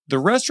The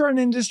restaurant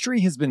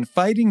industry has been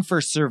fighting for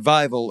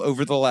survival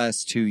over the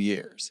last 2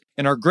 years,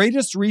 and our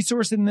greatest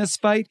resource in this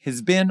fight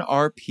has been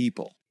our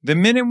people. The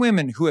men and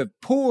women who have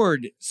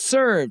poured,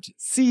 served,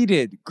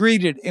 seated,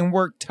 greeted, and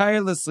worked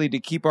tirelessly to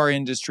keep our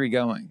industry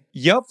going.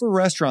 Yelp for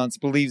Restaurants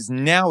believes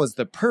now is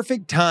the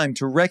perfect time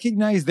to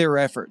recognize their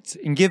efforts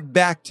and give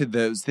back to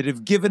those that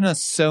have given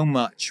us so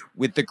much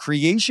with the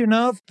creation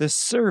of the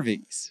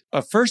Servies,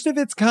 a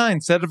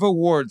first-of-its-kind set of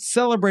awards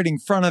celebrating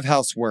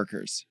front-of-house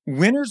workers.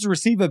 Winners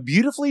receive a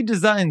beautifully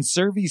designed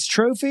Servies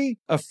trophy,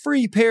 a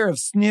free pair of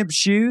Snib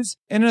shoes,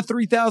 and a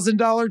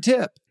 $3,000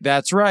 tip.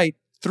 That's right.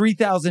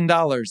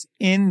 $3,000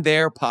 in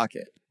their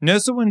pocket. Know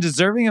someone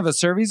deserving of a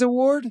Servies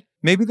award?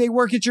 Maybe they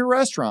work at your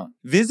restaurant.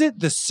 Visit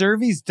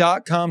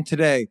theservies.com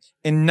today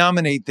and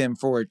nominate them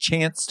for a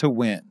chance to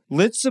win.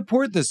 Let's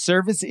support the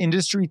service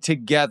industry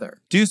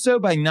together. Do so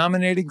by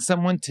nominating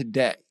someone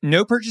today.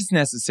 No purchase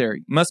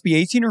necessary. Must be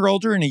 18 or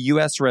older and a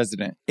U.S.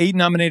 resident. 8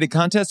 nominated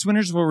contest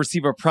winners will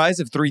receive a prize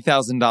of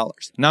 $3,000.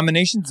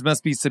 Nominations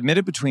must be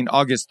submitted between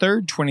August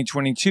 3rd,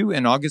 2022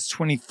 and August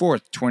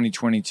 24th,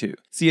 2022.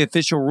 See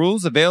official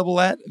rules available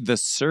at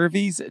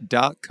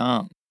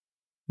theservies.com.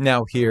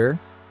 Now here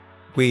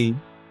we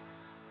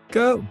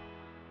go.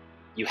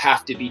 You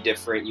have to be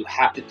different. You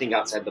have to think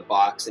outside the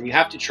box, and you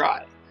have to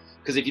try.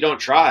 Because if you don't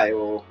try,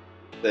 well,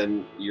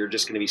 then you're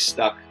just going to be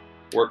stuck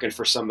working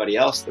for somebody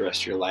else the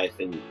rest of your life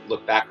and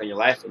look back on your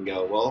life and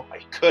go, well, I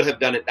could have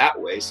done it that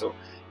way. So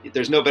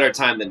there's no better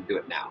time than to do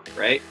it now,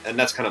 right? And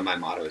that's kind of my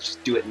motto, is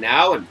just do it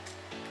now and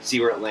see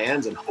where it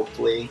lands, and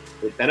hopefully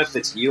it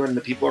benefits you and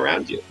the people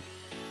around you.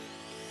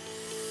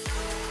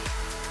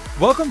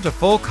 Welcome to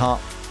Full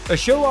Comp, a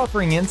show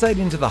offering insight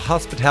into the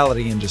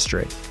hospitality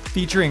industry,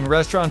 featuring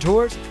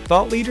restaurateurs,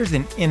 thought leaders,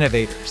 and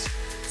innovators.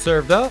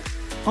 Served up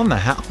on the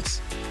house.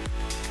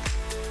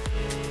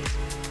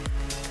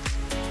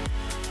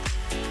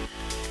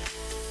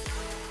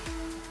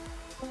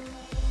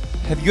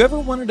 Have you ever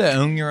wanted to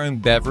own your own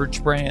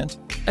beverage brand?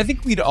 I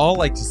think we'd all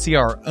like to see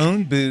our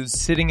own booze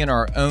sitting in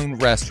our own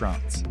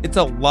restaurants. It's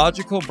a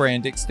logical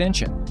brand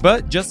extension.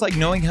 But just like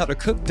knowing how to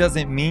cook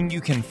doesn't mean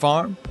you can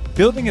farm,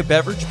 building a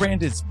beverage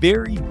brand is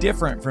very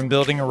different from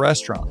building a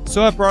restaurant.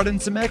 So I brought in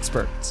some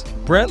experts.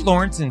 Brett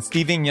Lawrence and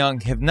Stephen Young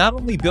have not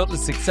only built a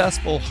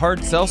successful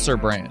hard seltzer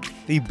brand,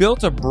 they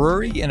built a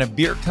brewery and a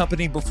beer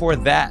company before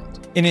that.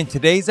 And in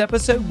today's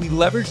episode, we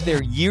leverage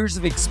their years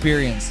of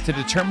experience to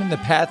determine the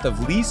path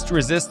of least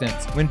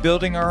resistance when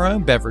building our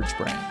own beverage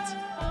brands.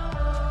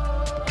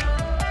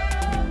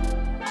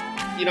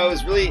 You know, it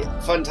was really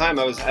a fun time.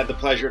 I had the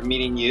pleasure of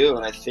meeting you,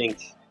 and I think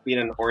being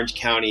an Orange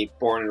County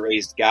born and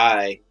raised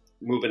guy,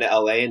 moving to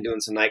LA and doing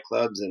some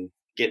nightclubs and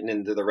getting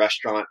into the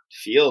restaurant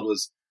field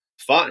was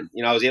fun.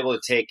 You know, I was able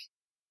to take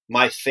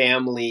my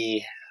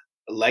family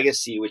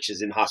legacy, which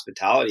is in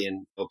hospitality,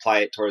 and apply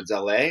it towards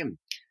LA.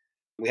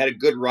 We had a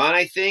good run,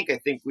 I think. I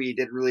think we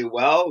did really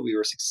well. We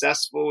were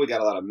successful. We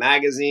got a lot of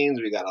magazines.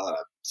 We got a lot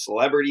of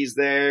celebrities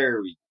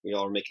there. We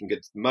all were making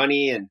good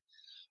money, and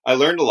I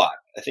learned a lot.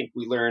 I think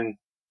we learned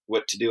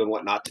what to do and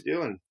what not to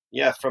do. And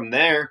yeah, from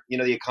there, you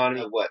know, the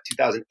economy of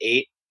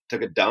 2008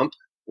 took a dump.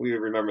 We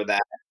remember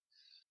that.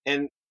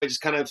 And I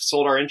just kind of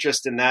sold our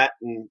interest in that.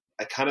 And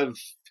I kind of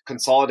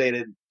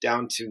consolidated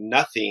down to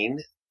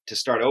nothing to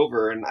start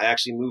over. And I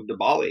actually moved to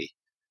Bali.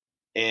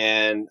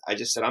 And I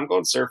just said, I'm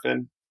going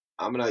surfing.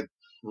 I'm going to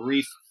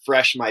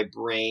refresh my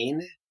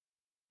brain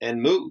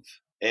and move.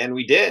 And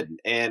we did.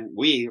 And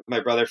my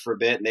brother for a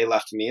bit, and they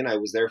left me, and I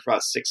was there for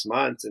about 6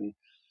 months. And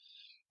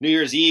New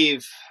Year's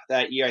Eve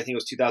that year, I think it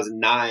was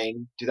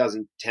 2009,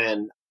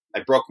 2010, I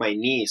broke my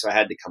knee, so I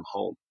had to come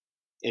home.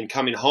 In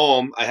coming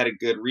home, I had a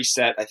good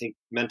reset, I think,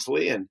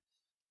 mentally. And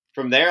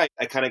from there,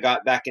 I kind of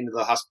got back into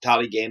the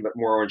hospitality game, but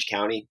more Orange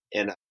County.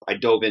 And I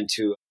dove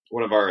into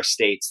one of our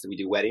estates that we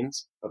do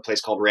weddings, a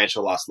place called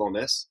Rancho Las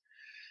Lomas.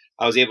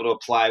 I was able to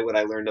apply what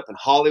I learned up in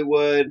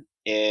Hollywood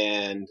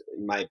and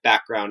my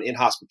background in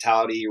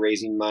hospitality,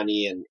 raising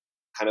money, and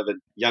kind of a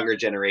younger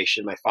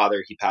generation. My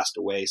father, he passed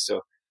away.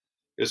 So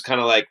it was kind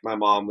of like my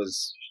mom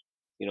was,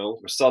 you know,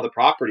 sell the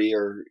property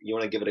or you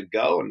want to give it a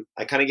go. And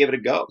I kind of gave it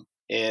a go,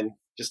 and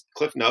just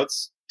cliff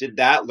notes, did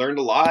that, learned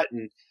a lot.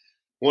 And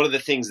one of the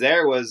things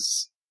there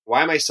was,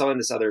 why am I selling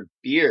this other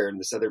beer and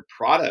this other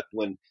product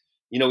when,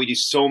 you know, we do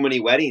so many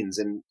weddings?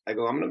 And I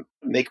go, I'm going to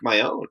make my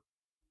own.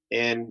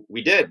 And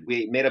we did.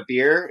 We made a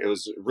beer. It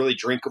was really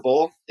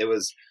drinkable.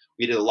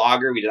 We did a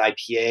lager, we did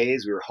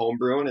IPAs, we were home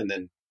brewing. And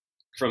then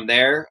from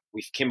there,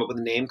 we came up with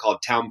a name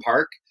called Town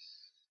Park.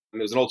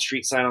 And it was an old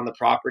street sign on the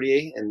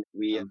property. And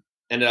we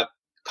ended up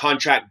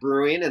contract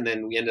brewing. And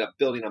then we ended up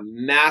building a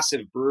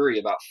massive brewery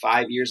about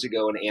 5 years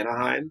ago in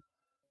Anaheim.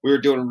 We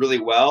were doing really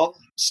well.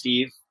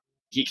 Steve,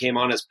 he came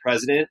on as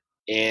president,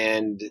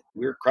 and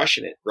we were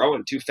crushing it,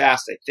 growing too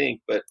fast, I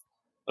think. But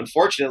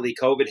unfortunately,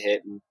 COVID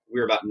hit, and we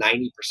were about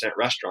 90%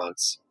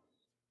 restaurants.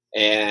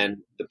 And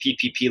the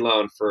PPP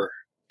loan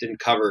didn't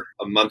cover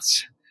a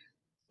month's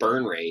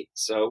burn rate.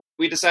 So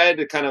we decided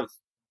to kind of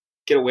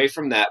get away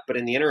from that. But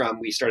in the interim,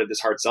 we started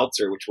this hard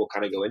seltzer, which we'll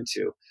kind of go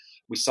into.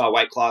 We saw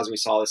White Claws and we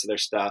saw this other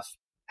stuff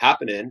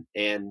happening.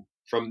 And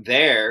from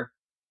there,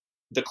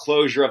 the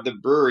closure of the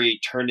brewery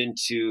turned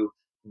into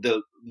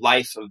the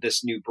life of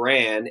this new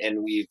brand,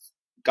 and we've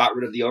got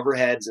rid of the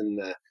overheads and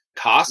the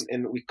costs,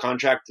 and we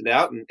contracted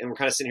out, and we're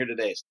kind of sitting here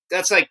today.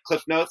 That's like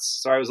Cliff Notes.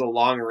 Sorry, it was a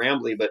long and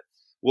rambly, but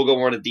we'll go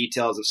more into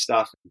details of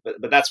stuff.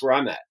 But that's where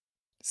I'm at.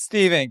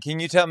 Steven, can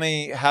you tell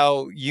me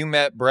how you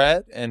met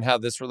Brett and how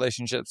this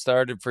relationship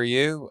started for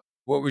you?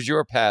 What was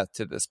your path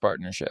to this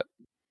partnership?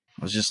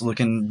 I was just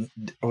walking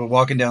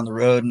down the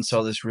road and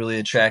saw this really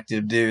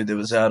attractive dude that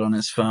was out on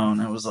his phone.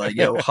 I was like,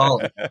 yo,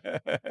 Holly.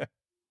 That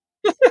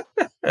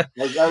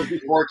was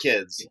before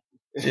kids.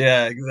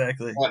 Yeah,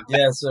 exactly.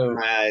 Yeah, so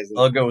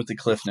I'll go with the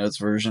Cliff Notes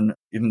version,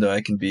 even though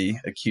I can be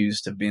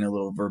accused of being a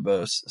little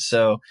verbose.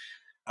 So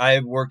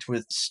I've worked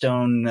with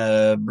Stone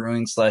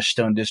Brewing /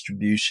 Stone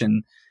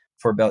Distribution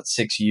for about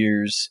 6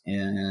 years,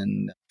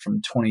 and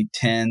from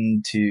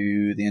 2010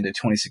 to the end of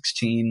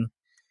 2016,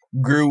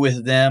 grew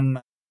with them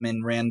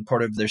and ran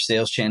part of their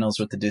sales channels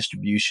with the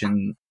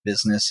distribution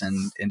business,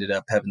 and ended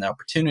up having the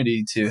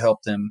opportunity to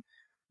help them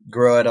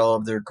grow out all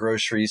of their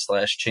grocery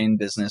 / chain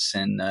business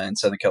in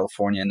Southern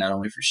California, not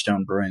only for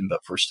Stone Brewing,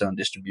 but for Stone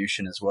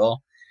Distribution as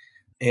well.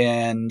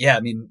 And yeah, I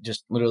mean,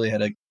 just literally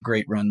had a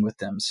great run with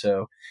them.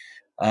 So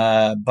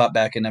bought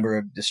back a number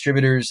of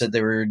distributors that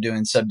they were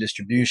doing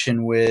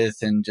sub-distribution with,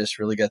 and just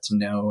really got to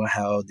know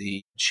how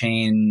the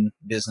chain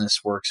business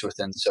works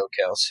within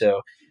SoCal.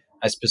 So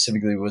I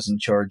specifically was in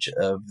charge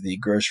of the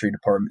grocery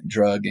department,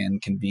 drug,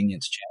 and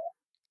convenience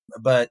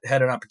channel, but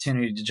had an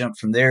opportunity to jump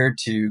from there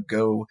to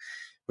go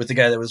with the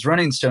guy that was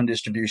running Stone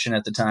Distribution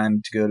at the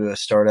time, to go to a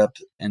startup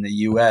in the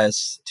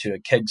US, to a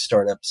keg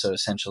startup. So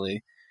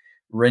essentially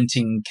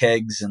renting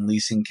kegs and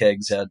leasing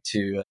kegs out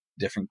to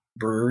different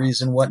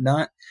breweries and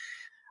whatnot.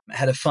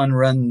 Had a fun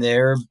run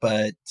there,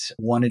 but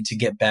wanted to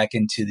get back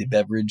into the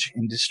beverage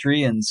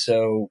industry. And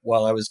so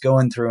while I was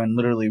going through and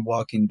literally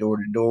walking door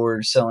to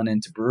door, selling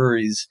into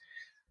breweries,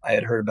 I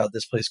had heard about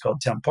this place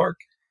called Town Park.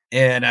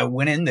 And I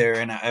went in there,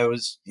 and I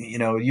was,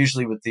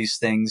 usually with these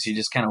things, you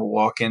just kind of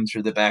walk in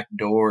through the back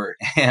door.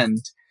 And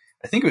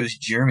I think it was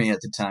Jeremy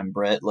at the time,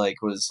 Brett,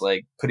 was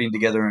putting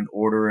together an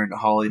order and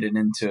hauling it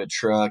into a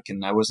truck.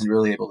 And I wasn't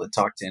really able to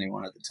talk to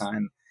anyone at the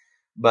time,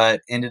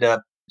 but ended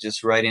up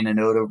just writing a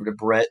note over to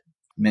Brett,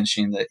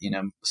 mentioning that,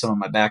 some of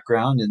my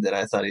background, and that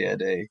I thought he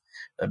had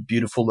a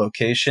beautiful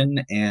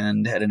location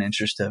and had an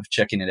interest of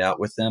checking it out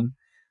with them.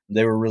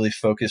 They were really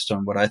focused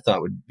on what I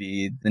thought would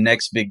be the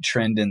next big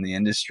trend in the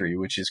industry,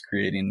 which is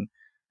creating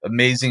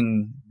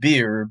amazing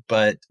beer,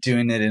 but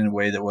doing it in a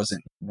way that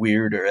wasn't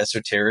weird or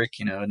esoteric,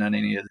 not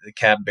any of the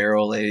cab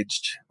barrel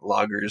aged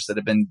lagers that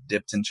have been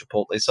dipped in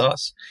Chipotle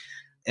sauce.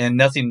 And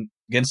nothing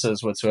against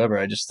those whatsoever.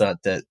 I just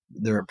thought that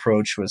their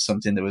approach was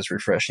something that was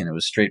refreshing. It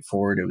was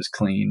straightforward. It was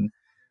clean.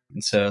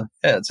 And so,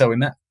 yeah, that's how we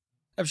met.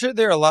 I'm sure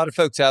there are a lot of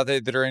folks out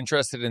there that are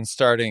interested in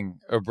starting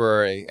a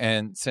brewery.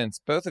 And since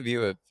both of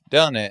you have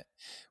done it,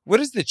 what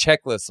does the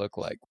checklist look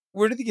like?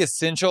 What are the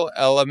essential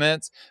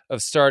elements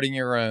of starting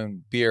your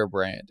own beer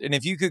brand? And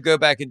if you could go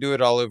back and do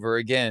it all over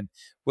again,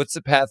 what's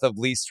the path of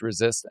least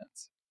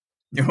resistance?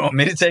 You want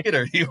me to take it,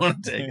 or do you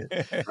want to take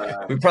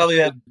it? We probably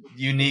have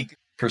unique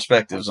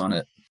perspectives on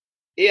it.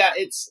 Yeah,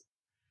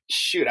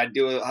 I'd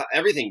do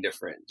everything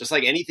different, just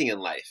like anything in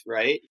life,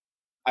 right?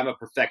 I'm a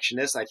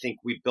perfectionist. I think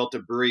we built a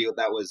brewery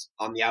that was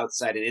on the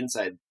outside and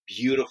inside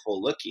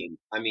beautiful looking.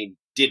 I mean,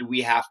 did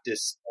we have to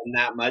spend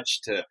that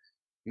much to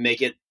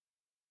make it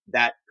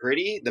that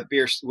pretty? The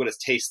beer would have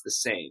tasted the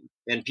same,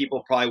 and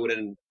people probably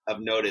wouldn't have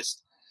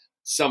noticed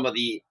some of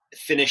the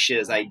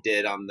finishes I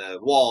did on the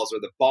walls or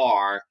the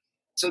bar.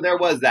 So there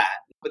was that.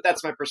 But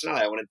that's my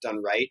personality. I want it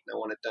done right. I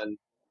want it done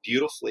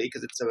beautifully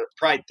because it's a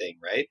pride thing,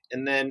 right?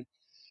 And then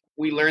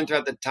we learned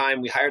throughout the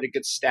time. We hired a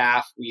good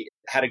staff. We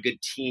had a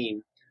good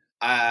team.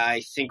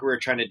 I think we were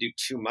trying to do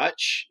too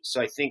much. So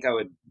I think I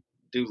would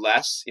do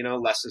less.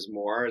 Less is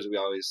more, as we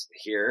always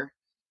hear.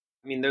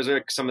 I mean, those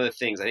are some of the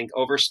things. I think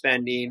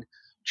overspending,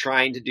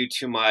 trying to do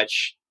too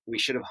much. We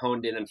should have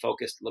honed in and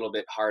focused a little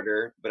bit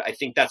harder. But I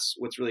think that's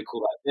what's really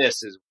cool about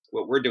this is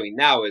what we're doing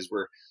now is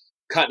we're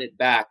cutting it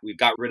back. We've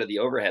got rid of the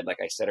overhead, like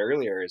I said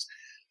earlier, is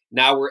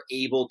now we're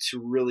able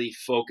to really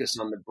focus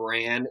on the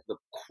brand, the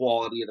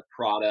quality of the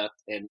product,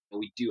 and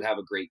we do have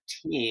a great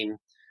team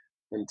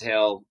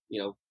until,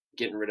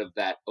 getting rid of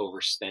that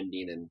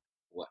overspending and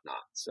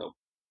whatnot. So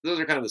those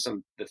are kind of some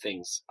of the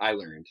things I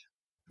learned.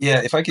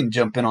 Yeah, if I can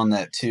jump in on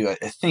that too,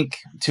 I think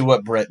to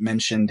what Brett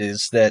mentioned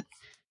is that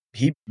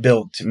he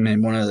built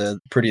one of the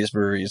prettiest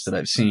breweries that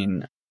I've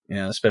seen,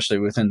 especially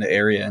within the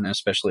area and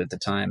especially at the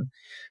time.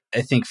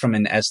 I think from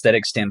an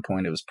aesthetic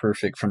standpoint, it was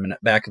perfect. From a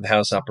back of the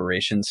house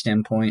operations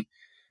standpoint,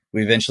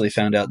 we eventually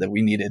found out that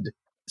we needed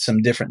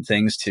some different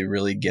things to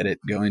really get it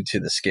going to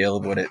the scale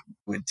of what it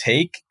would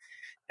take.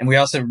 And we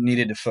also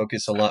needed to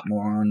focus a lot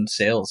more on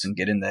sales and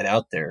getting that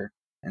out there.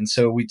 And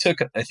so we took,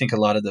 I think, a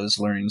lot of those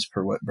learnings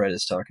per what Brett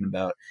is talking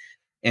about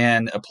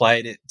and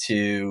applied it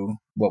to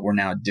what we're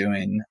now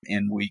doing.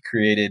 And we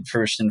created,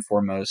 first and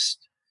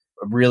foremost,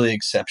 a really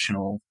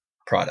exceptional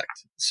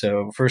product.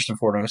 So first and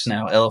foremost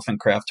now, Elephant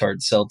Craft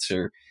Hard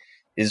Seltzer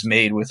is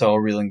made with all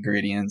real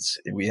ingredients.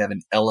 We have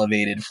an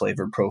elevated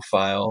flavor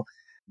profile.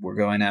 We're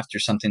going after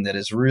something that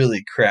is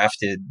really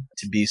crafted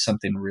to be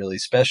something really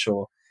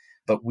special.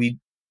 But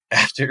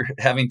after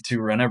having to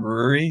run a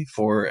brewery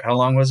for, how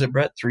long was it,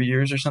 Brett? 3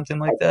 years or something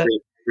like that?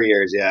 3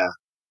 years, yeah.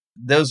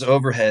 Those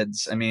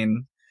overheads, I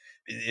mean,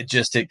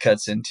 it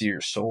cuts into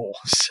your soul.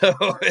 So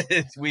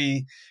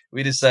we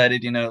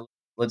decided,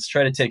 let's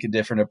try to take a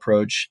different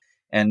approach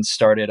and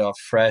start it off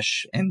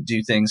fresh and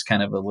do things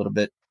kind of a little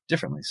bit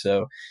differently.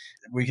 So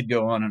we could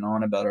go on and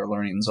on about our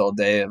learnings all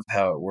day of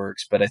how it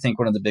works. But I think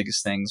one of the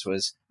biggest things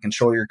was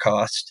control your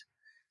cost,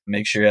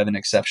 make sure you have an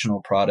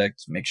exceptional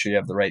product, make sure you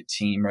have the right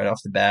team right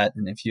off the bat.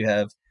 And if you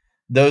have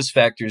those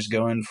factors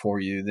going for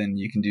you, then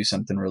you can do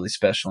something really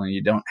special, and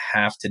you don't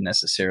have to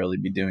necessarily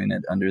be doing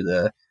it under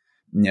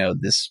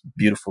this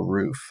beautiful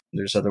roof.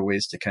 There's other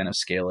ways to kind of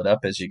scale it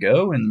up as you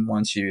go. And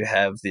once you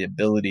have the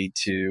ability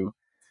to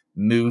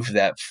move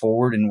that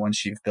forward, and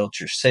once you've built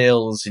your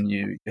sales and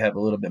you have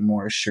a little bit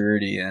more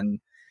surety and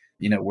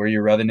where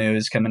your revenue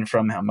is coming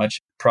from, how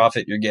much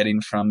profit you're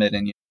getting from it,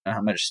 and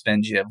how much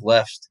spend you have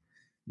left,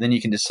 then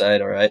you can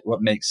decide, all right,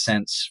 what makes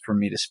sense for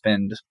me to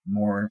spend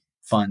more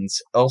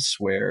funds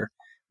elsewhere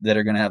that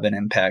are going to have an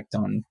impact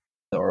on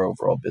our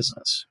overall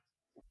business.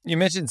 You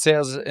mentioned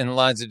sales and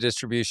lines of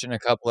distribution a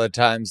couple of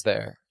times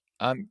there.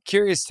 I'm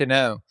curious to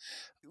know,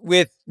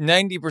 with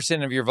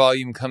 90% of your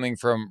volume coming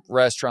from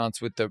restaurants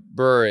with the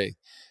brewery,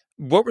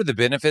 what were the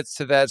benefits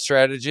to that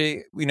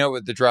strategy? We know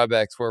what the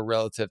drawbacks were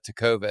relative to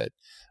COVID,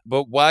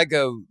 but why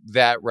go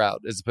that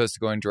route as opposed to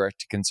going direct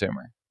to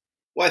consumer?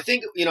 Well, I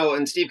think,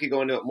 and Steve could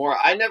go into it more.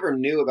 I never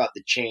knew about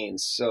the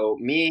chains. So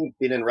me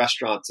being in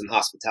restaurants and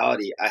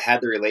hospitality, I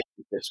had the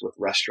relationships with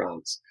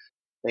restaurants,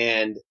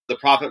 and the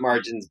profit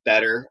margin's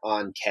better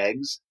on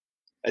kegs.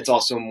 It's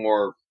also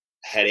more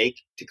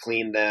headache to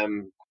clean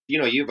them.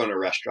 You've owned a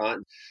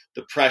restaurant,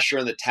 the pressure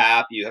on the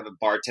tap, you have a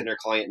bartender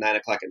calling at 9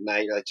 o'clock at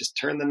night. You're like, just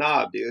turn the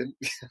knob, dude.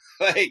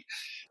 Like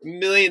a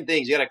million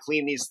things. You got to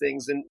clean these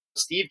things. And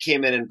Steve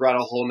came in and brought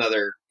a whole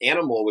nother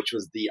animal, which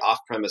was the off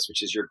premise,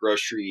 which is your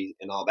grocery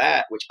and all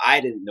that, which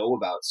I didn't know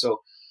about. So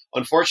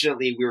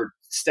unfortunately, we were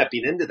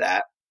stepping into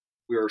that.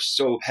 We were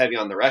so heavy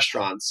on the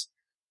restaurants.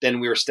 Then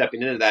we were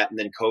stepping into that, and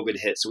then COVID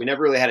hit. So we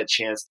never really had a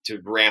chance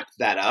to ramp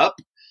that up.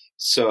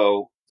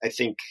 So I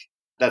think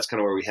that's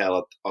kind of where we held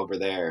up over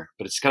there.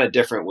 But it's kind of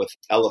different with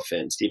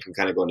Elephant. Steve can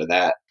kind of go into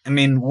that. I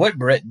mean, what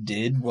Brett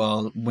did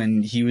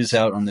when he was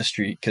out on the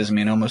street, because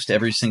almost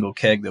every single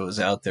keg that was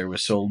out there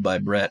was sold by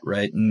Brett,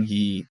 right? And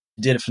he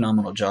did a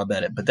phenomenal job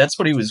at it. But that's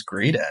what he was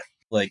great at.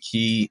 Like,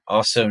 he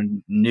also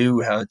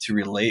knew how to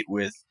relate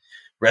with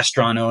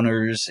restaurant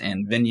owners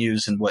and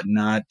venues and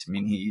whatnot.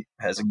 He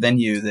has a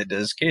venue that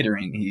does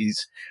catering.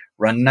 He's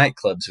run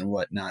nightclubs and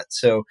whatnot.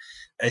 So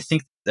I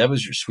think that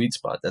was your sweet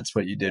spot. That's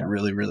what you did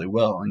really, really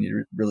well. And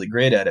you're really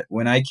great at it.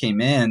 When I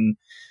came in,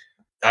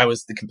 I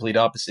was the complete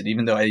opposite,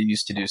 even though I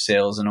used to do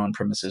sales and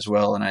on-premise as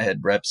well. And I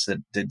had reps that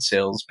did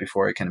sales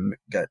before I kind of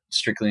got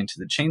strictly into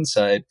the chain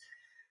side.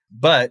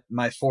 But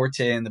my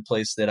forte and the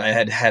place that I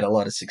had a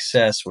lot of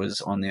success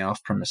was on the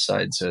off-premise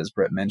side. So as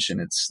Brett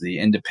mentioned, it's the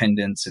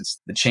independents,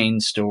 it's the chain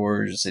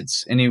stores,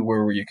 it's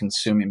anywhere where you're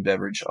consuming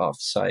beverage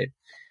off-site.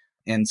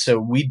 And so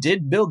we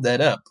did build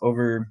that up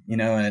over,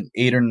 an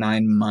 8 or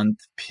 9 month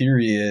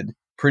period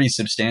pretty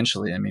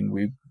substantially.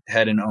 We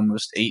had an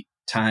almost 8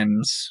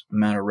 times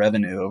amount of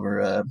revenue over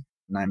a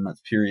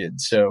 9-month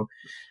period. So,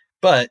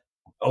 but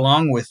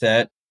along with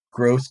that,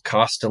 growth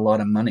costs a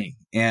lot of money.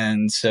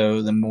 And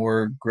so the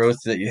more growth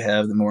that you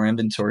have, the more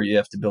inventory you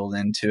have to build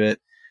into it.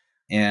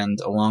 And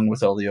along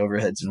with all the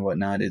overheads and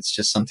whatnot, it's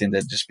just something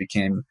that just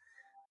became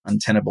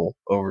untenable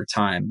over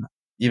time,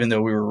 even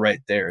though we were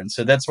right there. And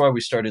so that's why we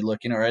started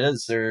looking, all right,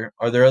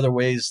 are there other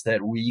ways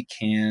that we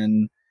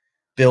can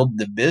build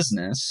the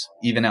business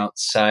even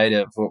outside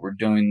of what we're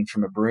doing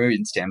from a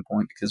brewing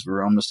standpoint, because we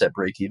were almost at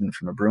break even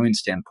from a brewing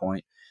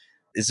standpoint.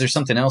 Is there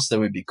something else that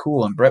would be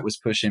cool? And Brett was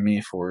pushing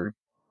me for,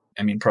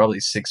 probably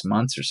 6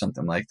 months or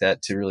something like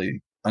that to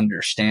really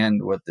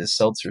understand what this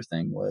seltzer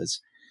thing was.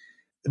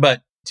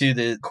 But to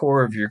the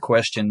core of your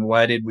question,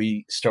 why did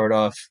we start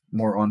off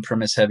more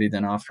on-premise heavy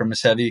than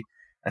off-premise heavy?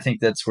 I think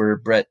that's where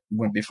Brett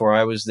went before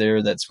I was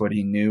there. That's what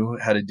he knew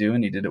how to do,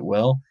 and he did it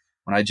well.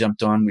 When I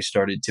jumped on, we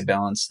started to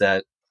balance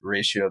that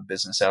ratio of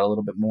business out a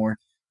little bit more.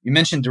 You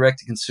mentioned direct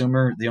to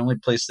consumer. The only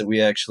place that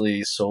we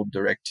actually sold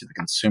direct to the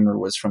consumer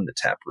was from the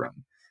tap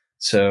room.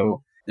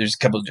 So there's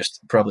a couple of just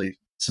probably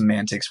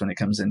semantics when it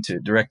comes into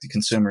it. Direct to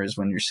consumer is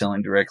when you're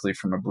selling directly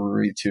from a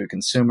brewery to a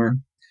consumer.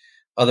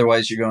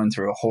 Otherwise, you're going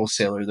through a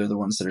wholesaler. They're the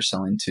ones that are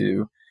selling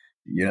to,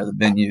 the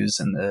venues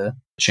and the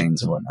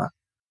chains and whatnot.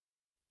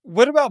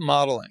 What about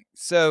modeling?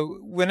 So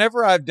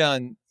whenever I've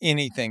done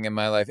anything in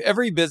my life,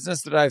 every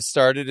business that I've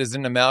started is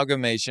an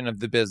amalgamation of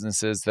the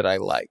businesses that I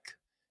like.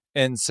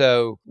 And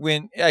so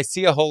when I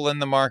see a hole in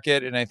the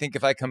market and I think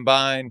if I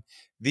combine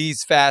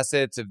these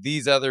facets of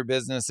these other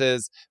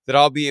businesses, that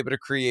I'll be able to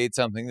create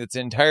something that's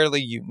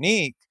entirely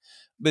unique,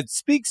 but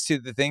speaks to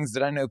the things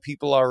that I know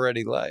people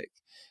already like.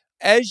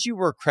 As you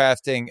were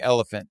crafting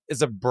Elephant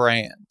as a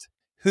brand,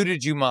 Who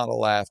did you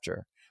model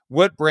after?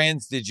 What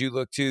brands did you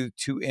look to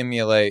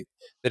emulate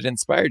that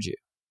inspired you?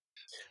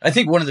 I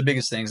think one of the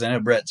biggest things, I know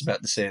Brett's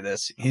about to say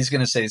this, he's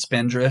going to say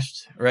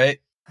Spindrift, right?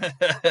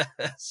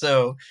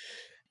 So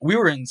we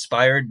were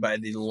inspired by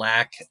the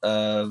lack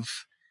of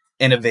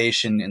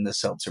innovation in the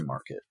seltzer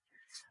market.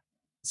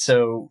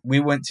 So we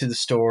went to the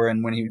store,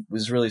 and when he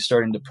was really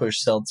starting to push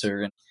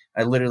seltzer, and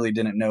I literally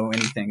didn't know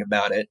anything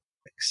about it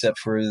except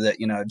for that,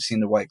 I've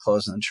seen the White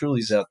Claws and the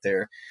Trulies out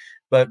there.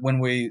 But when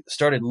we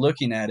started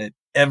looking at it,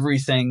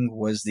 everything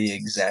was the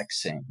exact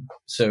same.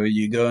 So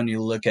you go and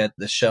you look at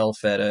the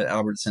shelf at a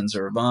Albertsons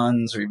or a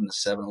Vons or even the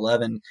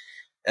 7-Eleven.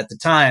 At the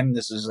time,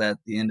 this was at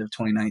the end of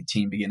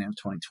 2019, beginning of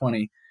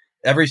 2020,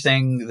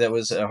 everything that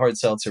was a hard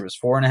seltzer was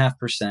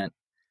 4.5%.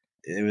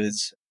 It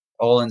was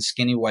all in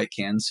skinny white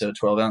cans, so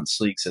 12-ounce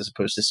sleeks as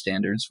opposed to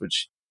standards,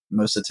 which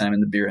most of the time in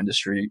the beer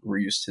industry, we're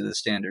used to the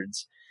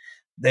standards.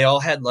 They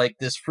all had like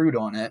this fruit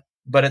on it,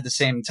 but at the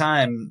same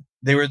time,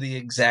 they were the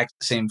exact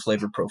same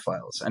flavor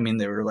profiles. I mean,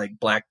 they were like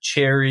black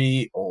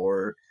cherry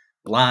or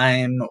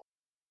lime.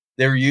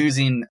 They were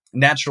using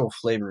natural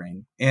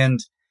flavoring. And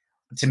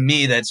to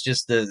me, that's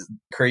just the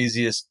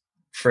craziest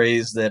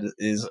phrase that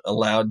is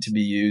allowed to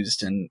be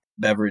used in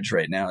beverage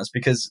right now, is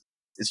because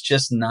it's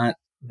just not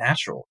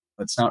natural.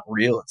 It's not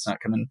real. It's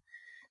not coming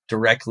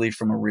directly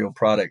from a real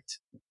product.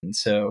 And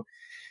so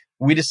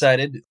we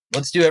decided,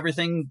 let's do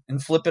everything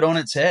and flip it on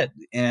its head.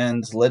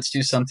 And let's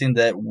do something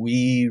that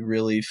we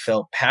really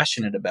felt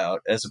passionate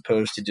about, as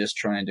opposed to just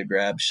trying to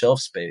grab shelf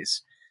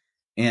space.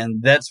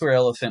 And that's where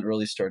Elephant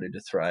really started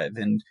to thrive.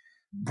 And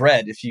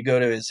Brett, if you go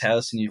to his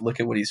house and you look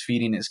at what he's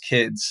feeding his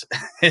kids,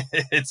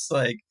 it's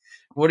like,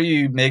 what do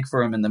you make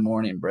for him in the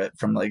morning, Brett,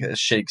 from like a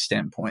shake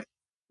standpoint?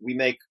 We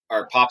make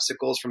our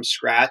popsicles from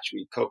scratch.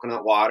 We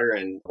coconut water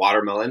and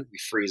watermelon. We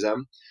freeze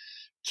them.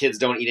 Kids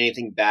don't eat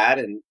anything bad.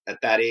 And at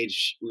that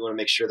age, we want to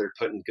make sure they're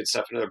putting good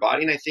stuff into their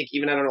body. And I think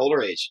even at an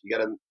older age, you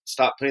got to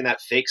stop putting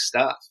that fake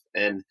stuff.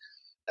 And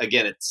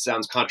again, it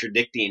sounds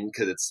contradicting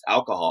because it's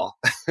alcohol,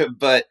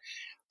 but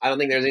I don't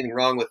think there's anything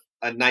wrong with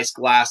a nice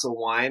glass of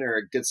wine or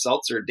a good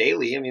seltzer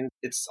daily. I mean,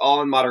 it's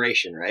all in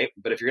moderation, right?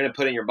 But if you're going to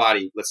put in your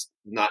body, let's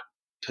not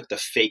put the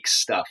fake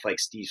stuff, like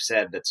Steve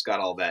said, that's got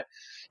all that.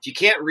 If you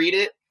can't read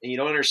it and you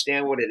don't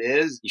understand what it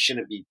is, you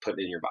shouldn't be putting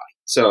it in your body.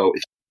 So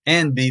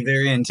and be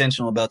very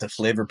intentional about the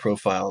flavor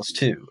profiles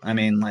too. I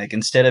mean, like,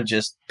 instead of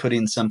just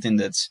putting something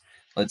that's,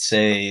 let's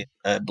say,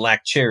 a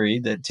black cherry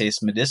that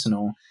tastes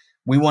medicinal,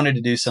 we wanted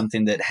to do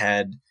something that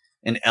had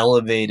an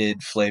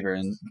elevated flavor.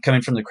 And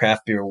coming from the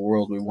craft beer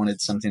world, we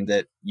wanted something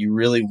that you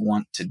really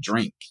want to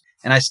drink.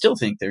 And I still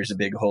think there's a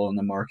big hole in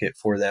the market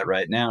for that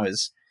right now,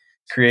 is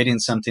creating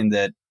something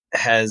that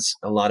has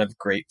a lot of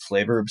great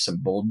flavor, some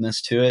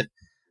boldness to it,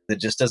 that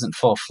just doesn't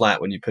fall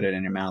flat when you put it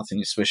in your mouth and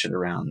you swish it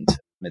around.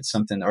 It's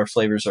something, our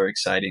flavors are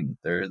exciting.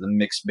 The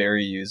mixed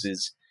berry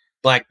uses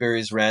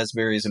blackberries,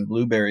 raspberries, and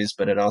blueberries,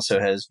 but it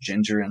also has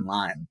ginger and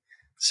lime.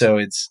 So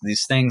it's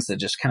these things that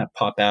just kind of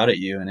pop out at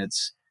you, and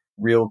it's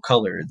real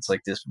color. It's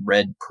like this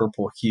red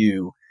purple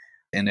hue,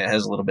 and it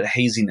has a little bit of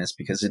haziness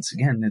because it's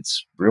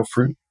real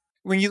fruit.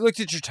 When you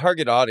looked at your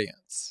target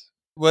audience,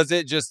 was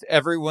it just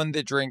everyone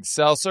that drinks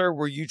seltzer?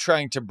 Were you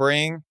trying to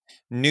bring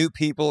new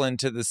people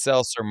into the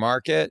seltzer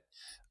market?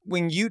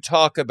 When you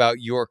talk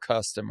about your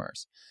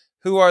customers,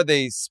 who are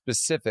they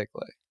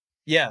specifically?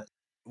 Yeah,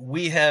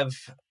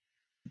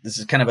 this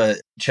is kind of a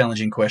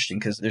challenging question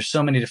because there's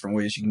so many different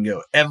ways you can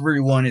go.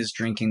 Everyone is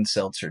drinking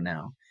seltzer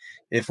now.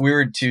 If we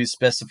were to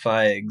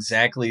specify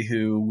exactly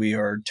who we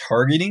are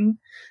targeting,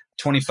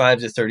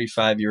 25 to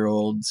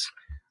 35-year-olds,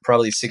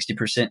 probably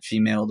 60%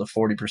 female to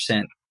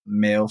 40%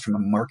 male from a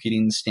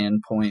marketing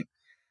standpoint,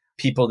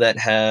 people that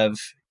have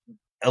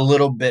a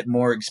little bit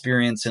more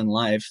experience in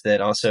life,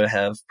 that also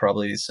have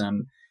probably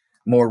some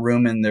more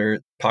room in their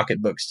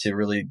pocketbooks to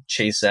really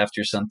chase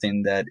after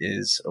something that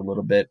is a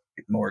little bit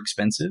more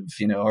expensive.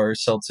 Our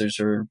seltzers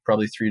are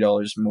probably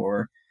 $3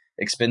 more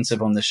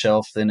expensive on the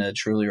shelf than a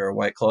Truly or a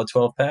White Claw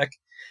 12-pack.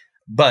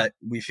 But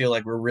we feel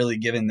like we're really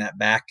giving that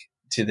back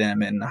to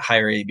them in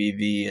higher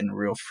ABV and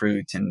real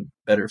fruit and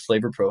better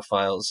flavor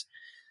profiles.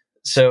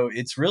 So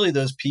it's really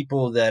those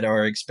people that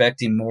are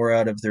expecting more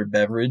out of their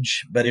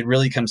beverage, but it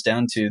really comes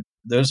down to,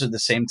 those are the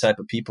same type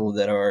of people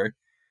that are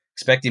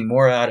expecting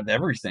more out of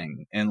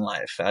everything in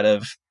life, out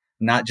of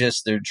not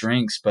just their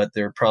drinks, but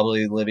they're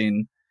probably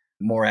living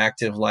more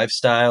active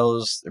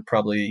lifestyles. They're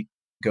probably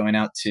going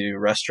out to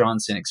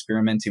restaurants and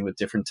experimenting with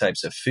different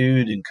types of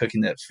food and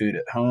cooking that food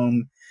at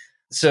home.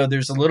 So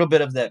there's a little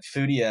bit of that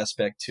foodie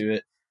aspect to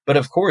it. But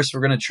of course,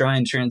 we're going to try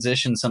and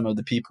transition some of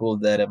the people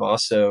that have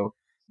also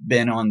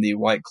been on the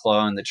White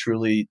Claw and the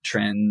Truly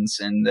trends,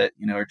 and that,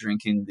 are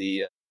drinking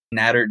the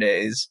Natter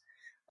Days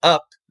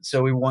up.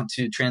 So we want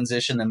to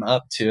transition them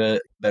up to a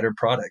better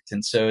product.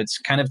 And so it's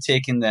kind of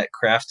taking that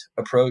craft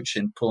approach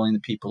and pulling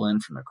the people in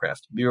from a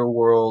craft beer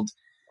world,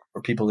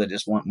 or people that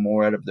just want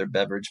more out of their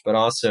beverage, but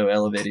also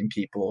elevating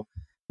people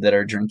that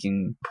are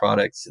drinking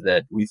products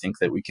that we think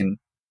that we can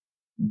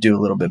do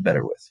a little bit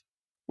better with.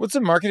 What's a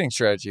marketing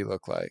strategy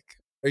look like?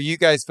 Are you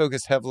guys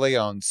focused heavily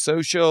on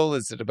social?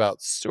 Is it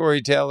about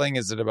storytelling?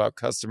 Is it about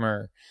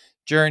customer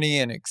journey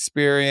and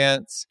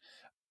experience?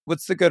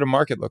 What's the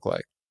go-to-market look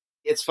like?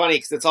 It's funny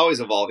because it's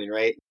always evolving,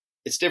 right?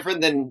 It's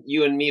different than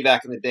you and me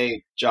back in the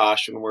day,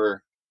 Josh, when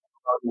we're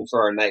working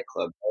for our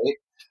nightclub, right?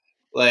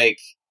 Like,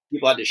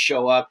 people had to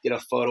show up, get a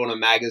photo in a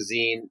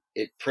magazine,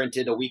 it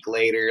printed a week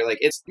later. Like,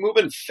 it's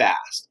moving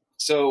fast.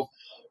 So,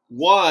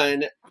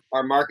 one,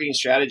 our marketing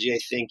strategy, I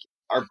think,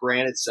 our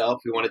brand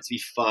itself, we want it to be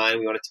fun.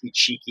 We want it to be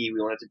cheeky. We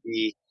want it to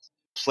be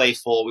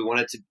playful. We want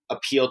it to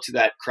appeal to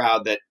that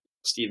crowd that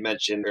Steve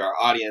mentioned, our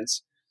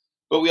audience.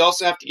 But we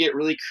also have to get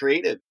really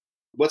creative.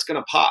 What's going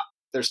to pop?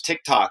 There's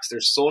TikToks,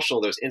 there's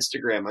social, there's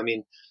Instagram. I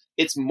mean,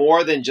 it's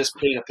more than just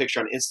putting a picture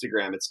on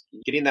Instagram. It's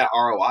getting that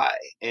ROI,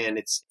 and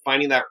it's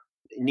finding that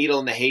needle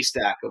in the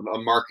haystack of a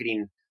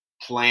marketing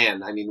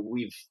plan. I mean,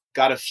 we've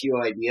got a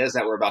few ideas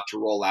that we're about to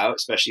roll out,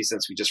 especially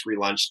since we just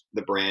relaunched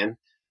the brand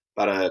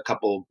about a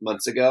couple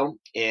months ago.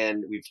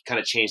 And we've kind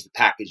of changed the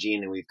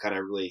packaging, and we've kind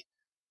of really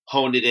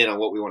honed it in on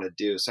what we want to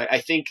do. So I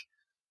think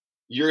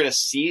you're going to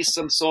see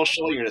some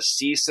social, you're going to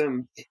see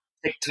some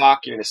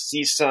TikTok, you're going to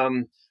see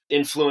some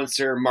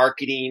influencer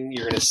marketing,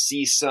 you're going to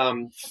see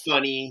some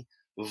funny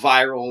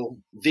viral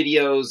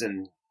videos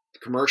and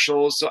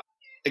commercials. So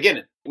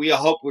again, we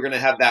hope we're going to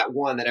have that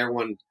one that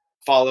everyone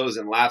follows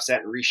and laughs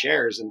at and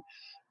reshares, and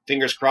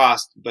fingers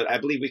crossed. But I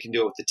believe we can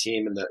do it with the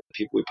team and the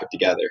people we put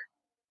together.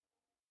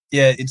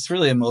 Yeah, it's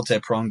really a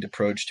multi-pronged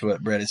approach to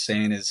what Brett is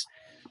saying. Is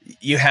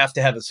you have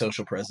to have a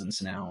social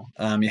presence now.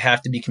 You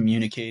have to be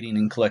communicating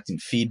and collecting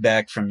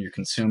feedback from your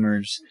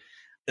consumers.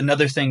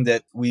 Another thing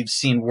that we've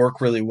seen work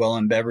really well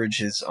in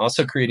beverage is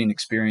also creating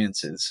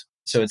experiences.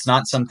 So it's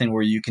not something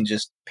where you can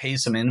just pay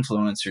some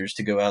influencers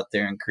to go out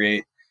there and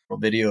create a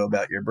video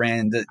about your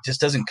brand. That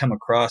just doesn't come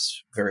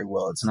across very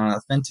well. It's not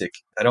authentic.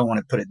 I don't want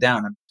to put it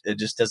down. It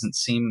just doesn't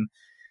seem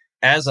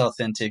as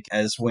authentic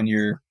as when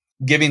you're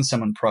giving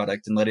someone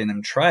product and letting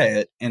them try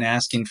it and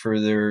asking for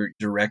their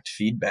direct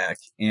feedback.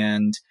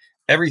 And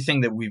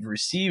everything that we've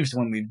received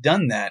when we've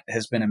done that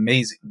has been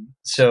amazing.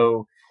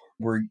 So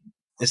we're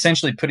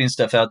essentially putting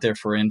stuff out there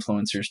for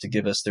influencers to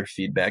give us their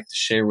feedback, to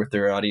share with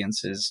their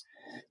audiences,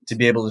 to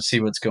be able to see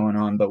what's going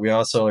on. But we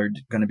also are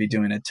going to be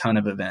doing a ton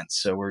of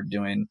events. So we're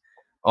doing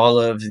all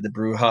of the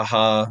Brew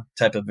Haha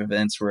type of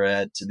events. We're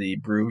at the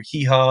Brew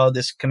Hee Haw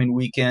this coming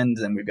weekend.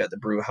 Then we've got the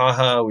Brew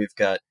Haha. We've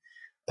got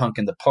Punk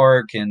in the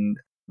Park and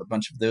a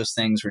bunch of those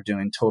things. We're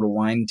doing total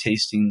wine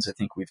tastings. I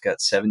think we've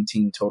got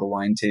 17 total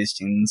wine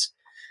tastings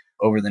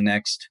over the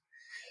next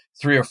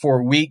 3 or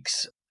 4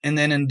 weeks. And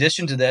then in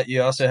addition to that,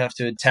 you also have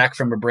to attack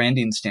from a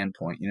branding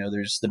standpoint. You know,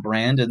 there's the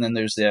brand and then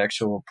there's the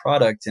actual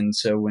product. And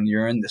so when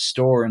you're in the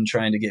store and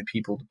trying to get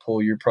people to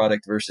pull your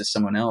product versus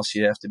someone else,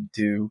 you have to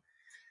do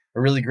a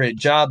really great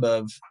job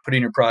of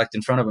putting your product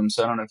in front of them.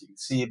 So I don't know if you can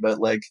see, but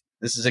like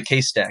this is a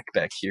case stack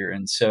back here.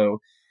 And so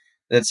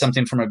that's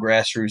something from a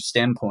grassroots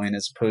standpoint,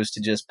 as opposed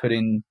to just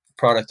putting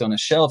product on a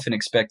shelf and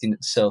expecting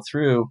it to sell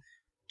through.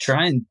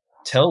 Try and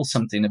tell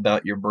something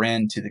about your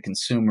brand to the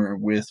consumer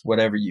with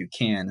whatever you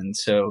can. And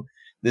so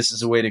this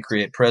is a way to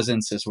create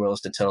presence as well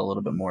as to tell a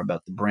little bit more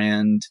about the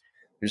brand.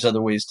 There's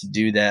other ways to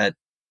do that.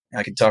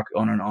 I could talk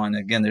on and on.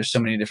 Again, there's so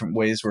many different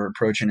ways we're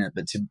approaching it.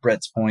 But to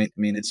Brett's point, I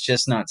mean, it's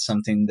just not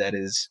something that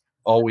is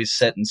always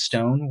set in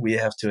stone. We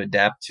have to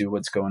adapt to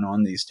what's going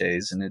on these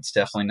days. And it's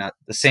definitely not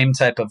the same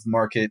type of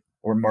market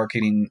or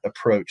marketing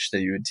approach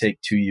that you would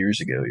take 2 years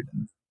ago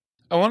even.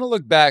 I want to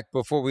look back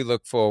before we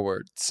look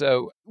forward.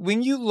 So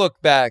when you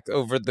look back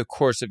over the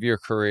course of your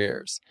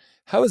careers,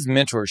 how has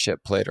mentorship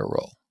played a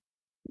role?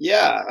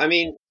 Yeah, I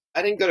mean,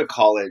 I didn't go to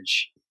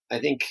college. I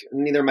think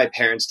neither of my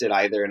parents did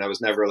either. And I was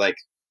never like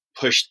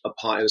pushed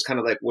upon. It was kind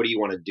of like, what do you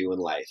want to do in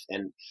life?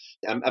 And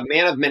I'm a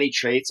man of many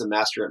traits, a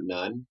master of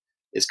none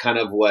is kind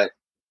of what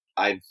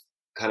I've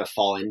kind of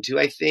fall into,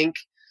 I think,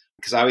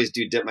 because I always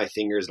do dip my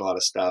fingers in a lot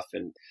of stuff.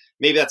 And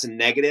maybe that's a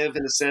negative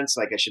in a sense,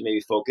 like I should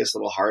maybe focus a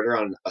little harder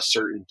on a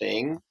certain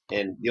thing.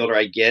 And the older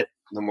I get,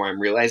 the more I'm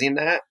realizing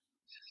that.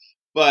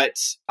 But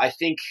I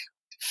think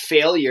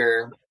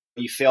failure,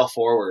 you fail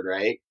forward,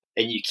 right?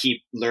 And you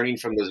keep learning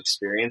from those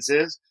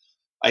experiences.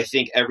 I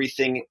think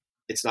everything,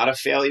 it's not a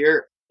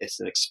failure, it's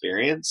an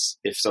experience.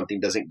 If something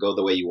doesn't go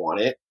the way you want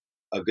it,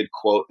 a good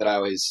quote that I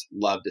always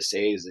love to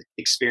say is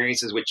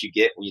experience is what you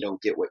get when you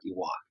don't get what you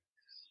want.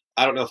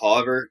 I don't know if I'll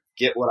ever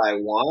get what I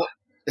want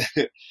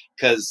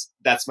because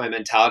that's my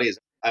mentality is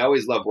I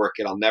always love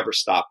working. I'll never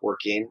stop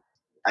working.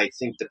 I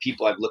think the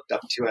people I've looked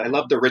up to, I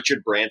love the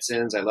Richard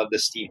Bransons. I love the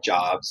Steve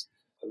Jobs.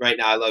 Right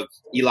now, I love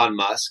Elon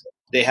Musk.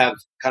 They have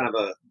kind of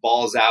a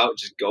balls out,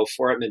 just go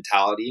for it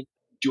mentality.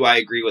 Do I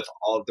agree with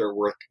all of their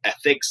work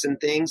ethics and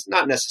things?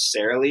 Not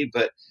necessarily,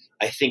 but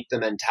I think the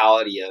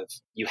mentality of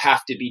you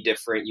have to be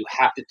different, you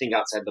have to think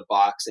outside the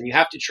box, and you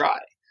have to try.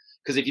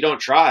 Because if you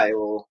don't try,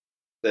 well,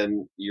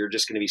 then you're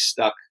just going to be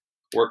stuck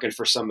working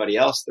for somebody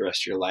else the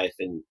rest of your life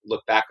and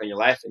look back on your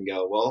life and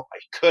go, well, I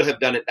could have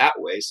done it that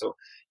way. So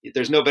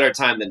there's no better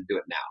time than to do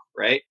it now,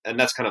 right? And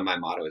that's kind of my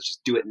motto is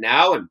just do it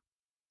now and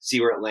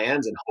see where it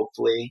lands. And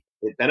hopefully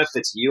it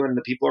benefits you and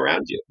the people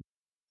around you.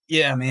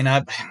 Yeah, I mean,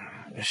 I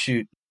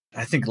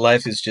think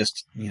life is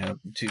just,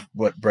 to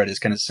what Brett is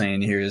kind of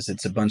saying here is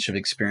it's a bunch of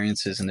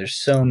experiences, and there's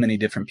so many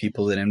different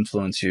people that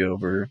influence you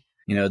over,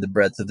 the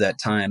breadth of that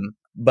time.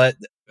 But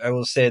I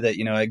will say that,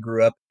 I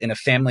grew up in a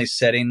family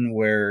setting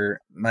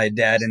where my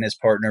dad and his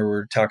partner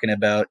were talking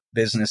about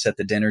business at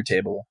the dinner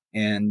table,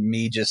 and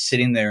me just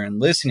sitting there and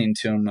listening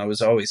to him, I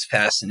was always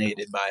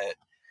fascinated by it.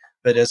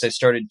 But as I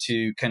started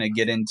to kind of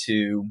get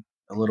into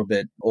a little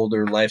bit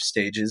older life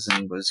stages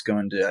and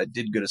I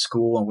did go to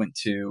school. I went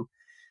to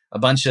a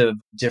bunch of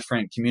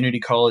different community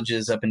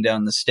colleges up and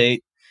down the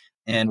state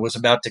and was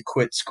about to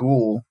quit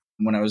school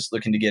when I was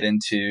looking to get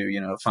into,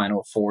 a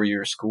final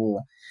 4-year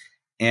school.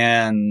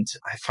 And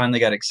I finally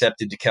got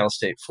accepted to Cal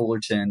State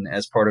Fullerton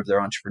as part of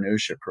their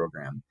entrepreneurship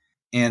program.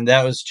 And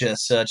that was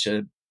just such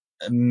a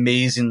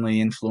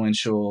amazingly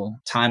influential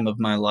time of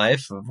my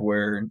life, of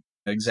where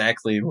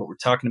exactly what we're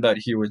talking about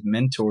here with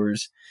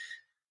mentors.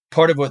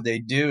 Part of what they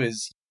do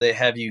is they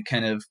have you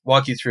kind of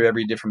walk you through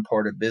every different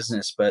part of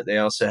business, but they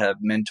also have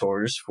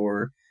mentors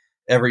for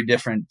every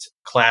different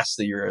class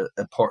that you're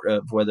a part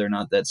of, whether or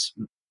not that's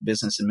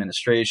business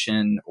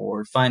administration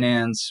or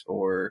finance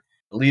or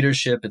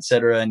leadership, et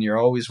cetera. And you're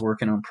always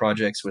working on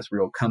projects with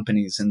real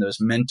companies, and those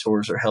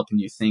mentors are helping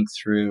you think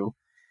through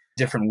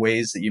different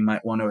ways that you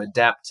might want to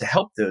adapt to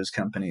help those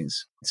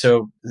companies.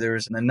 So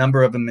there's a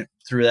number of them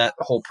through that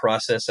whole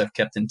process. I've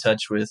kept in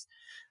touch with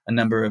a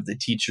number of the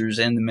teachers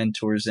and the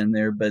mentors in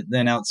there. But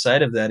then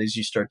outside of that, as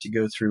you start to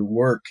go through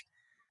work,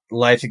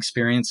 life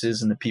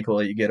experiences, and the people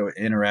that you get to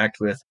interact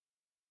with,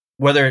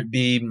 whether it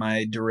be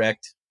my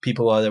direct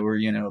people that were,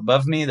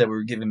 above me, that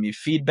were giving me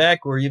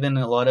feedback, or even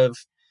a lot of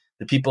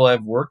the people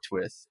I've worked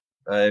with.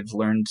 I've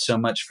learned so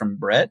much from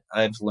Brett.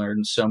 I've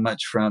learned so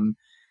much from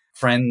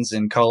friends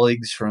and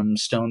colleagues from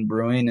Stone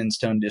Brewing and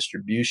Stone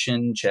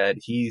Distribution, Chad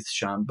Heath,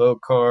 Sean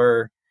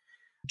Bokar,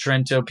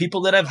 Trento, people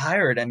that I've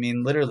hired. I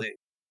mean, literally,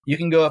 you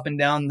can go up and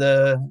down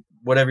the,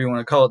 whatever you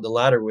want to call it, the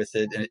ladder with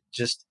it. And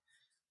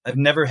I've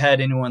never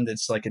had anyone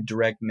that's like a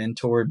direct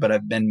mentor, but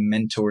I've been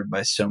mentored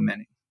by so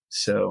many.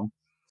 So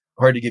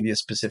hard to give you a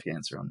specific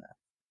answer on that.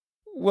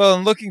 Well,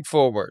 and looking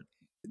forward,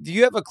 do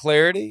you have a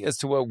clarity as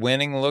to what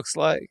winning looks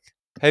like?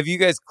 Have you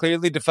guys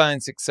clearly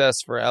defined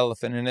success for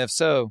Elephant? And if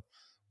so,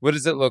 what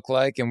does it look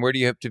like, and where do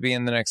you hope to be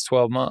in the next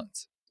 12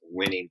 months?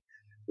 Winning.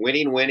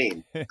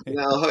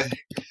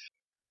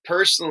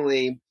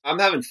 Personally, I'm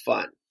having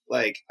fun.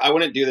 Like, I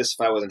wouldn't do this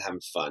if I wasn't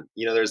having fun.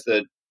 There's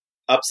the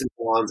ups and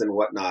downs and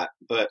whatnot,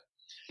 but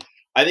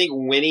I think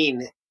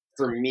winning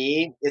for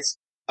me,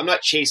 I'm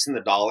not chasing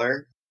the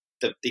dollar.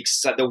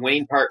 The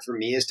winning part for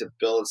me is to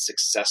build a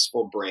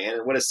successful brand.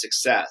 And what is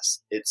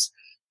success? It's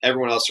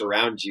everyone else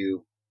around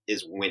you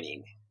is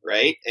winning,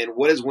 right? And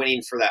what is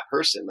winning for that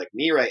person? Like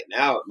me right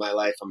now in my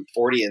life, I'm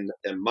 40 in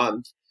a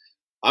month.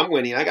 I'm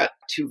winning. I got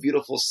 2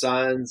 beautiful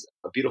sons,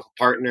 a beautiful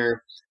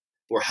partner.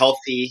 We're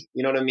healthy,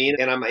 you know what I mean?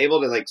 And I'm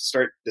able to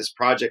start this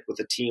project with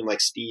a team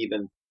like Steve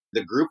and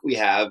the group we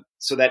have,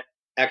 so that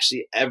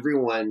actually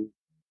everyone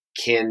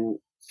can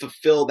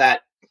fulfill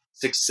that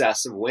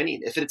success of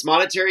winning. If it's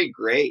monetary,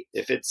 great.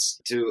 If it's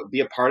to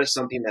be a part of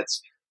something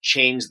that's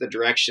changed the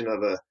direction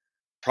of a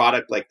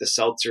product like the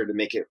seltzer to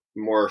make it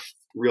more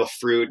real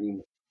fruit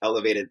and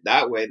elevated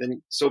that way,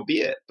 then so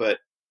be it. But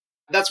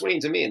that's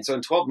winning to me. And so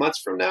in 12 months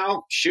from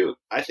now,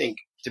 I think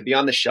to be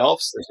on the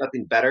shelves, there's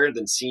nothing better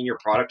than seeing your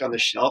product on the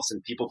shelves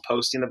and people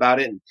posting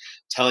about it and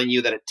telling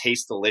you that it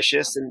tastes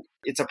delicious. And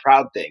it's a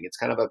proud thing. It's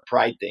kind of a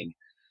pride thing.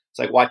 It's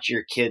like watching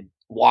your kid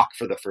walk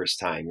for the first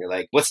time. You're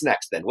like, what's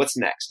next then? What's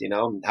next?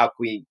 How can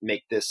we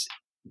make this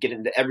get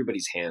into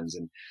everybody's hands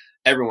and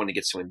everyone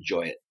gets to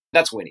enjoy it?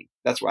 That's winning.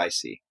 That's what I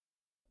see.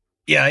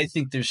 Yeah, I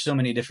think there's so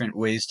many different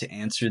ways to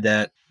answer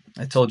that.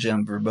 I told you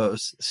I'm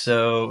verbose.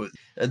 So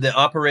the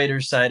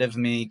operator side of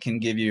me can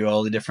give you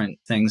all the different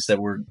things that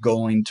we're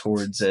going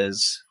towards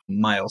as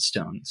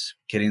milestones.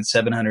 Getting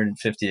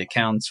 750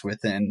 accounts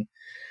within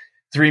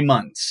 3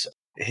 months,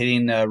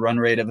 hitting a run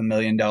rate of $1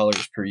 million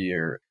per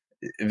year,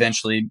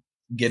 eventually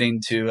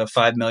getting to a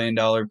 $5 million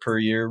per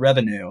year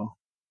revenue.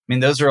 I mean,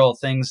 those are all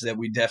things that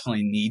we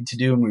definitely need to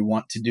do and we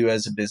want to do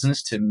as a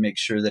business to make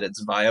sure that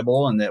it's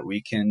viable and that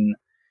we can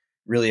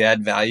really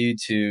add value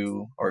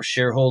to our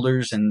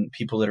shareholders and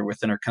people that are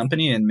within our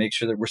company and make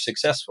sure that we're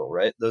successful,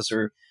 right? Those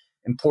are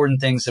important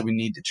things that we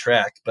need to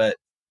track. But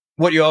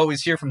what you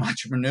always hear from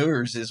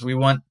entrepreneurs is we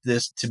want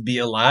this to be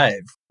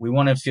alive. We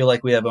want to feel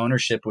like we have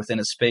ownership within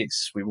a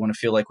space. We want to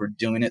feel like we're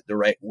doing it the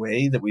right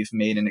way, that we've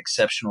made an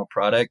exceptional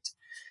product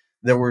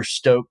that we're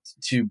stoked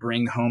to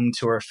bring home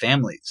to our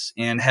families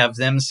and have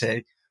them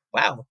say,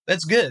 wow,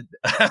 that's good.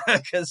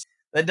 Because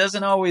that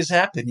doesn't always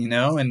happen,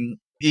 and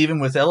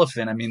even with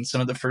Elephant, I mean, some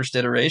of the first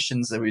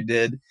iterations that we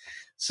did,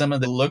 some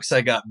of the looks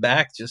I got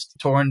back just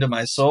tore into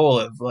my soul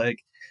of like,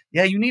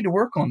 yeah, you need to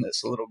work on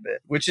this a little bit,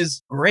 which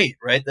is great,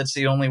 right? That's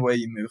the only way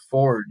you move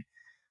forward.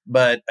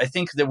 But I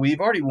think that we've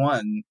already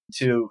won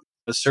to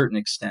a certain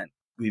extent.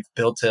 We've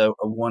built a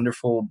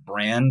wonderful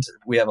brand.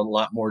 We have a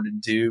lot more to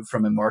do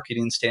from a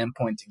marketing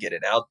standpoint to get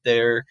it out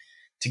there,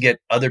 to get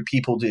other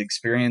people to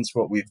experience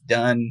what we've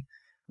done.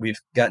 We've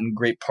gotten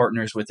great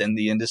partners within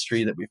the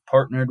industry that we've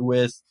partnered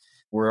with.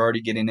 We're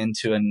already getting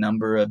into a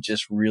number of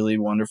just really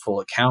wonderful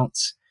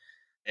accounts.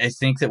 I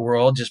think that we're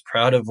all just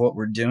proud of what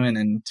we're doing.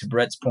 And to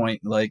Brett's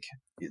point, like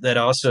that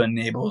also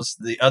enables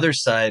the other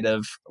side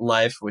of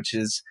life, which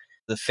is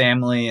the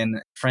family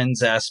and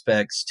friends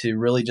aspects, to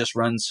really just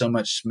run so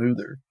much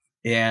smoother.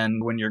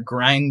 And when you're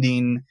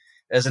grinding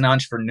as an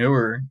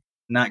entrepreneur,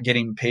 not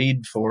getting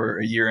paid for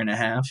a year and a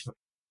half,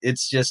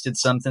 it's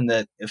something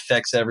that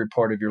affects every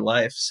part of your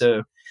life.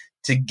 So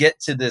to get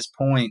to this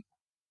point,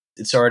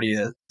 it's already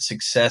a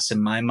success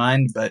in my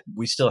mind, but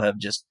we still have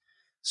just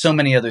so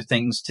many other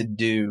things to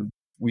do.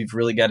 We've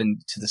really gotten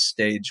to the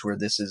stage where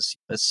this is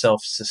a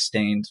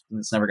self-sustained,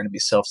 it's never going to be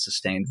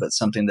self-sustained, but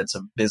something that's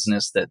a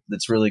business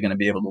that's really going to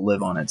be able to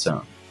live on its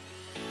own.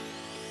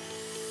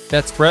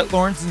 That's Brett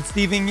Lawrence and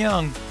Stephen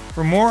Young.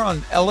 For more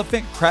on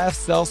Elephant Craft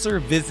Seltzer,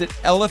 visit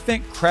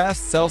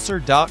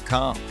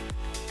elephantcraftseltzer.com.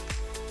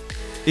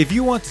 If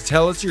you want to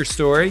tell us your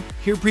story,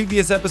 hear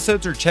previous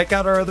episodes, or check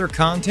out our other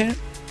content,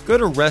 go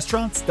to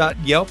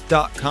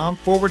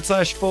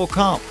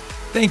restaurants.yelp.com/fullcomp.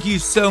 Thank you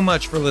so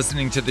much for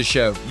listening to the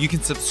show. You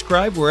can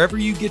subscribe wherever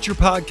you get your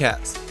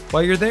podcasts.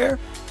 While you're there,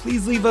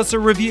 please leave us a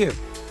review.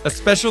 A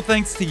special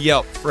thanks to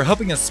Yelp for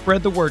helping us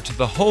spread the word to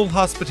the whole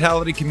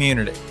hospitality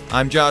community.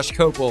 I'm Josh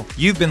Copel.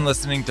 You've been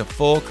listening to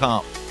Full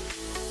Comp.